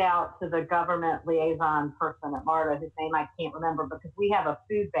had reached out to the government liaison person at MARTA, whose name I can't remember, because we have a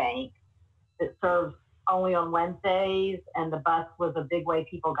food bank that serves only on Wednesdays, and the bus was a big way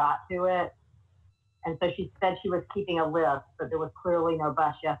people got to it. And so she said she was keeping a list, but there was clearly no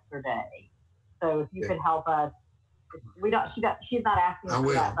bus yesterday. So if you could help us, she's not asking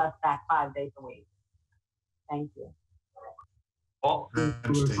for that bus back 5 days a week. Thank you. Thought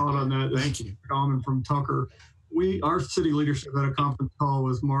on that. Thank you. Comment from Tucker. Our city leadership had a conference call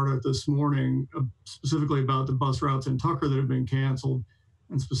with MARTA this morning, specifically about the bus routes in Tucker that have been canceled,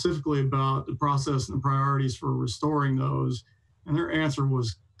 and specifically about the process and the priorities for restoring those. And their answer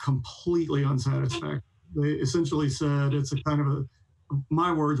was completely unsatisfactory. They essentially said it's a kind of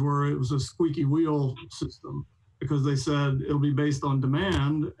my words were, it was a squeaky wheel system, because they said it'll be based on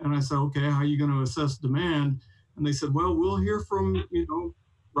demand. And I said, okay, how are you going to assess demand? And they said, well, we'll hear from,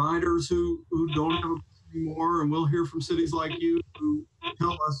 riders who don't have anymore, and we'll hear from cities like you who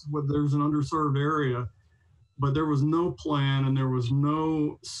tell us whether there's an underserved area. But there was no plan, and there was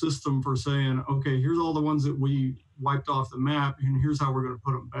no system for saying, okay, here's all the ones that we wiped off the map, and here's how we're going to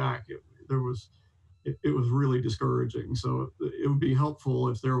put them back. It was really discouraging. So it would be helpful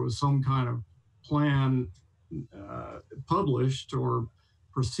if there was some kind of plan published or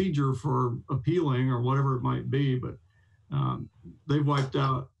procedure for appealing or whatever it might be, but they've wiped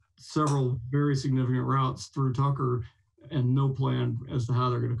out several very significant routes through Tucker and no plan as to how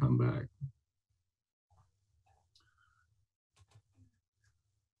they're going to come back.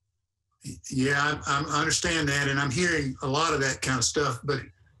 Yeah, I understand that, and I'm hearing a lot of that kind of stuff, but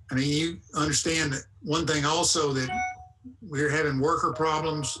I mean, you understand that one thing also, that we're having worker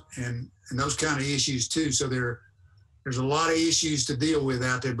problems and those kind of issues too. So there's a lot of issues to deal with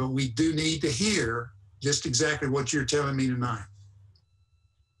out there, but we do need to hear just exactly what you're telling me tonight.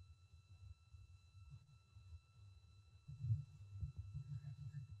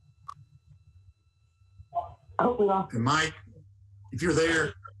 Oh, we lost. And Mike, if you're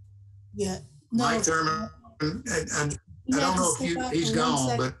there, Yeah. No, Mike Thurmond, I don't know if he's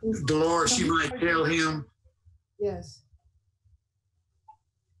gone, but Dolores, you might tell him. Yes.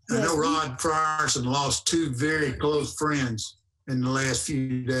 I know Rod Frierson lost 2 very close friends in the last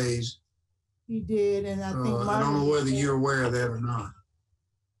few days. He did, and I think I don't know whether you're aware of that or not.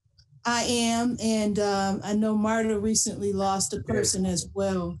 I am, and I know Marta recently lost a person as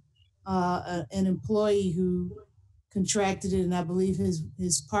well, an employee who contracted it, and I believe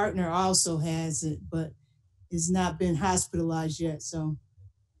his partner also has it, but has not been hospitalized yet. So,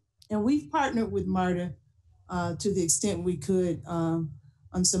 and we've partnered with Marta to the extent we could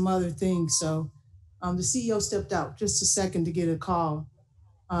on some other things. So the CEO stepped out just a second to get a call.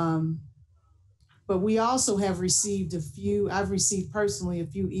 But we also have received I've received personally a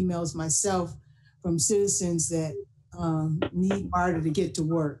few emails myself from citizens that need Marta to get to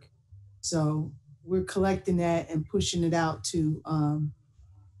work. So we're collecting that and pushing it out to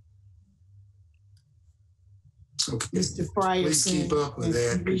Okay. Mr. Frierson. Please keep up with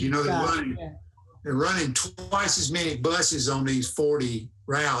that, because you know they're running twice as many buses on these 40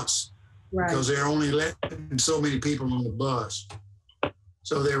 routes, right, because they're only letting so many people on the bus.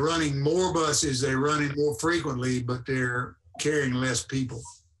 So they're running more buses, they're running more frequently, but they're carrying less people.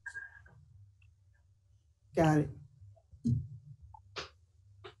 Got it.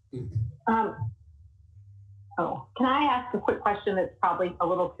 Can I ask a quick question that's probably a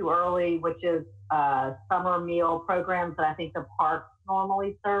little too early, which is summer meal programs that I think the parks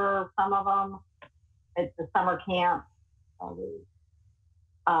normally serve, some of them. It's the summer camp.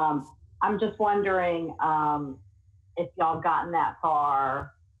 I'm just wondering if y'all have gotten that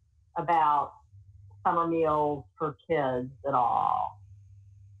far about summer meals for kids at all.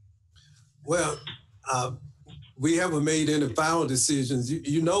 Well, we haven't made any final decisions.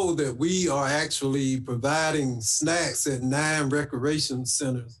 You know that we are actually providing snacks at 9 recreation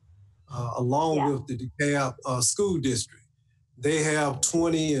centers along with the DeKalb school district. They have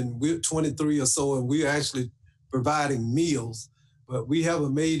 20 and we're 23 or so, and we're actually providing meals, but we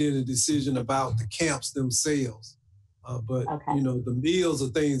haven't made any decision about the camps themselves. You know, the meals are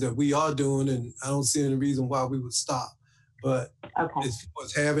things that we are doing, and I don't see any reason why we would stop. But as far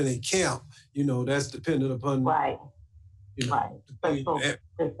as having a camp, you know, that's dependent upon you know, social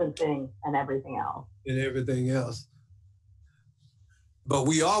distancing and everything else. But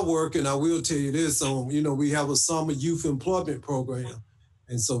we are working, I will tell you this, you know, we have a summer youth employment program.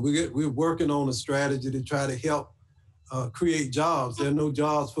 And so we're working on a strategy to try to help create jobs. There are no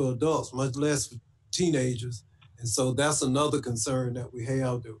jobs for adults, much less for teenagers. And so that's another concern that we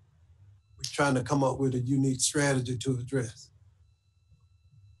have. We're trying to come up with a unique strategy to address.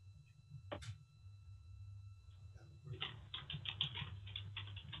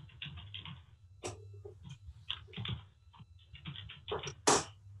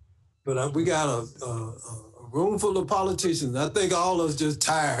 But we got a room full of politicians. I think all of us just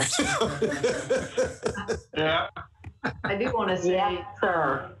tired. Yeah. I do want to say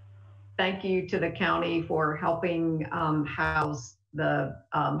thank you to the county for helping house the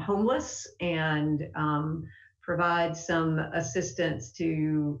homeless and provide some assistance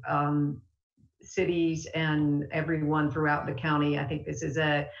to cities and everyone throughout the county. I think this is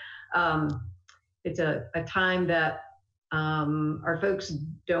it's a time that our folks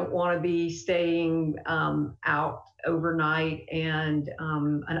don't want to be staying out overnight, and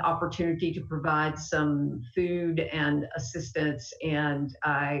an opportunity to provide some food and assistance. And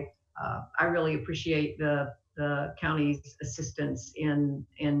I really appreciate the county's assistance in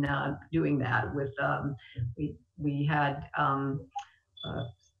doing that. With we had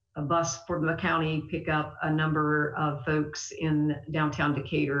a bus from the county pick up a number of folks in downtown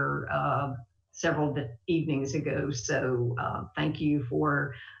Decatur several evenings ago. So thank you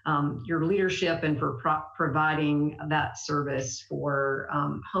for your leadership and for providing that service for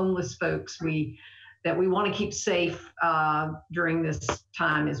homeless folks that we want to keep safe during this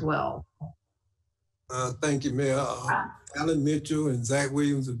time as well. Thank you, Mayor. Alan Mitchell and Zach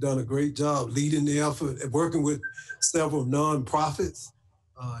Williams have done a great job leading the effort and working with several nonprofits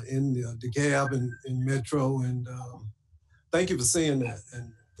in the DeKalb and Metro. And thank you for saying that.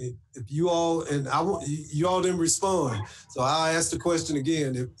 And if you all, and you all didn't respond. So I'll ask the question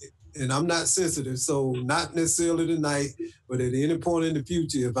again. And I'm not sensitive, so not necessarily tonight, but at any point in the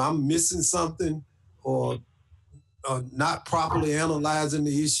future, if I'm missing something or not properly analyzing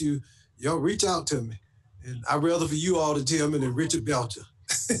the issue, y'all reach out to me. And I'd rather for you all to tell me than Richard Belcher.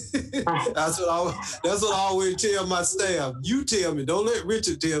 That's what I always tell my staff. You tell me, don't let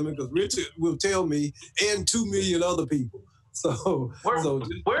Richard tell me, because Richard will tell me and 2 million other people. Where's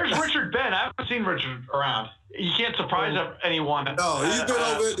Richard been? I haven't seen Richard around. You can't surprise anyone. No, he's been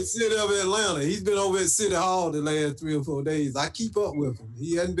over at the city of Atlanta. He's been over at City Hall the last 3 or 4 days. I keep up with him.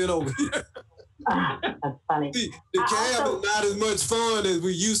 He hasn't been over here. That's funny. See, the cab is not as much fun as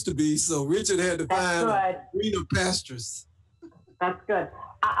we used to be, so Richard had to find greener pastures. That's good.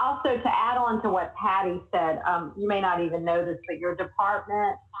 Also, to add on to what Patty said, you may not even know this, but your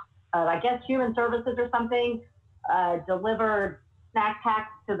department, I guess Human Services or something, delivered snack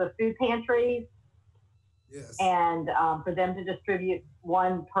packs to the food pantries. Yes. And for them to distribute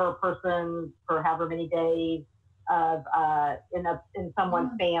one per person for however many days of in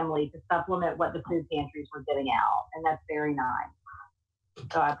someone's family to supplement what the food pantries were getting out. And that's very nice.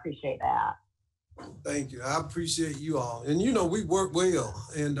 So I appreciate that. Thank you. I appreciate you all. And we work well.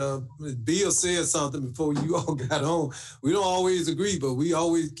 And Bill said something before you all got on. We don't always agree, but we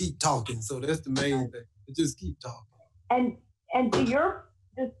always keep talking. So that's the main thing. Just keep talking. And do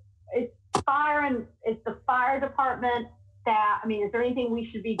is the fire department staff, is there anything we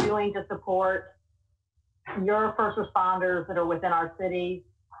should be doing to support your first responders that are within our city?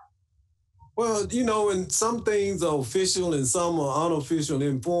 Well, and some things are official and some are unofficial,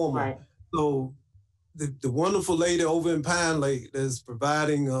 informal. Right. So the wonderful lady over in Pine Lake that's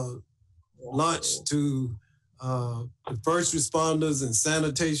providing lunch to the first responders and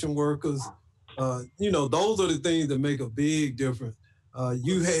sanitation workers, those are the things that make a big difference.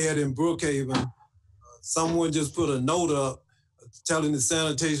 You had in Brookhaven, someone just put a note up telling the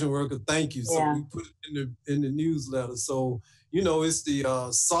sanitation worker, thank you. So we put it in the newsletter. So, it's the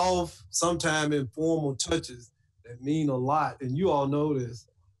soft, sometimes informal touches that mean a lot. And you all know this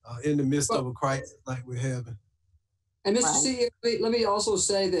in the midst of a crisis like we're having. And Mr. CEO, let me also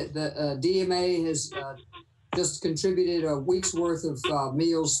say that the DMA has just contributed a week's worth of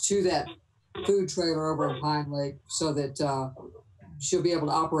meals to that food trailer over in Pine Lake so that she'll be able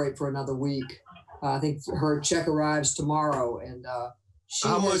to operate for another week. I think her check arrives tomorrow. And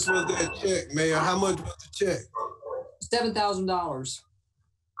how much was that check, Mayor? How much was the check? $7,000.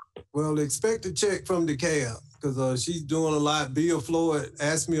 Well, expect a check from DeKalb because she's doing a lot. Bill Floyd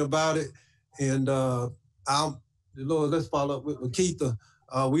asked me about it. And let's follow up with Keitha.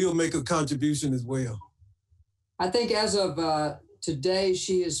 We'll make a contribution as well. I think as of today,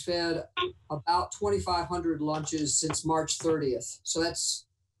 she has fed about 2,500 lunches since March 30th. So that's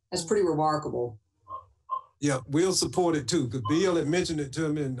pretty remarkable. Yeah, we'll support it too, because Bill had mentioned it to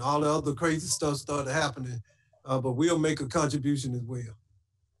me and all the other crazy stuff started happening. But we'll make a contribution as well.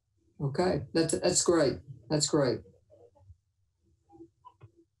 Okay, that's great. That's great.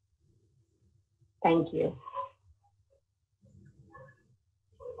 Thank you.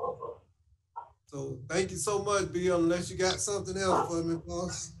 So thank you so much, Bill, unless you got something else for me,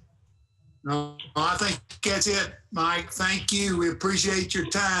 boss. No, I think that's it, Mike. Thank you. We appreciate your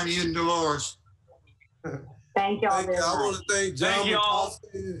time, you and Dolores. Thank y'all very much. I want to thank John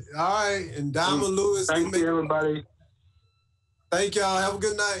McCausey. All right, and Diamond Lewis. Thank you, everybody. Thank y'all. Have a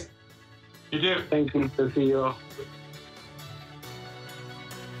good night. You do. Thank you, Mr. CEO.